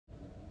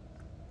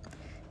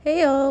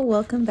Hey y'all,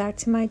 welcome back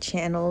to my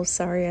channel.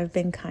 Sorry I've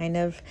been kind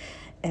of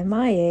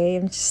MIA.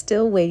 I'm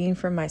still waiting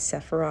for my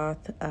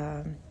Sephiroth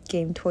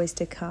GameToys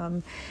to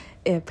come.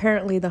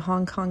 Apparently the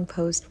Hong Kong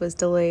post was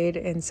delayed,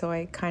 and so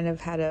I kind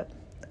of had a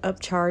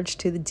upcharge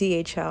to the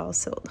DHL,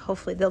 so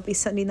hopefully they'll be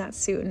sending that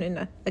soon.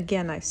 And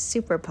again, I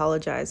super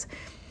apologize.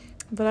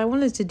 But I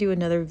wanted to do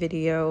another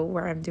video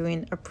where I'm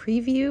doing a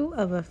preview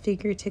of a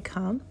figure to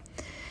come.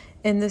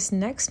 And this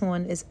next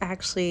one is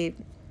actually...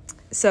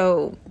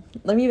 So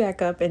let me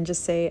back up and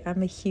just say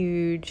I'm a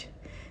huge,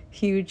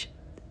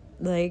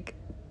 like,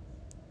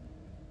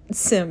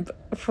 simp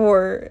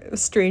for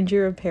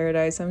Stranger of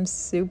Paradise. I'm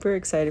super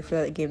excited for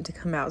that game to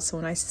come out. So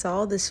when I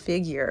saw this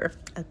figure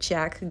of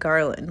Jack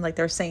Garland, like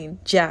they're saying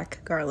Jack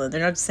Garland,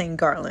 they're not just saying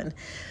Garland,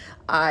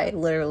 I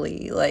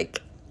literally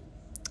like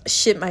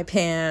shit my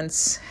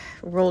pants,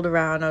 rolled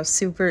around. I was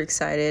super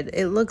excited.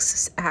 It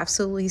looks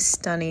absolutely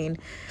stunning.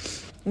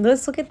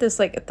 Let's look at this,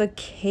 like, the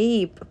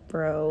cape,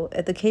 bro.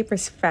 The cape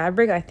is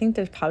fabric. I think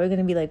there's probably going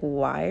to be, like,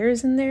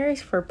 wires in there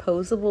for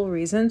posable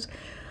reasons.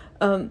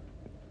 The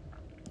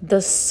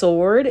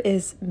sword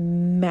is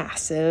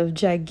massive,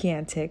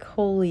 gigantic.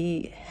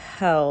 Holy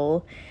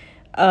hell.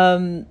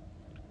 The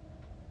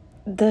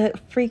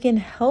freaking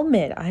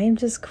helmet. I am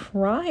just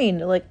crying.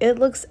 Like, it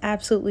looks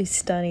absolutely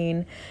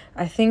stunning.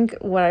 I think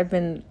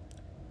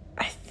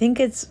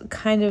it's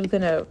kind of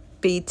going to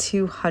be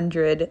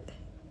 200.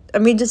 I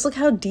mean, just look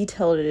how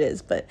detailed it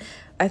is. But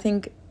I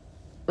think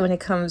when it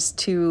comes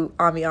to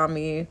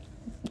Ami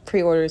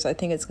pre-orders, I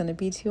think it's going to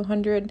be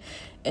 200.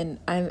 And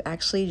I'm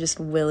actually just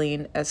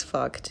willing as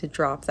fuck to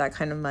drop that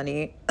kind of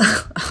money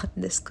on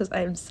this because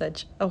I'm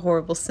such a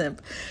horrible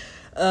simp.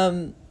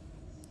 I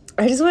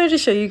just wanted to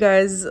show you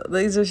guys,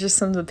 these are just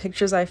some of the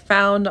pictures I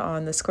found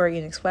on the Square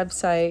Enix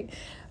website.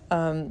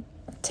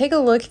 Take a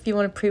look if you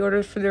want to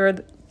pre-order through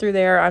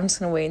there. I'm just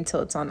gonna wait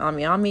until it's on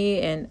Ami,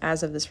 and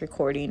as of this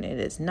recording, it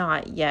is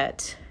not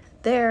yet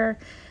there.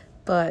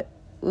 But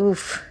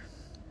oof,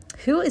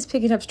 who is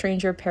picking up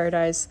Stranger of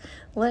Paradise?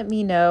 Let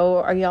me know.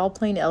 Are y'all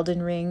playing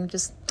Elden Ring?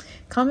 Just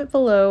comment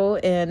below,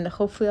 and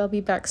hopefully I'll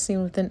be back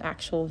soon with an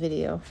actual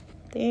video.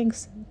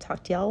 Thanks.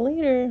 Talk to y'all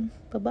later.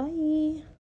 Bye bye.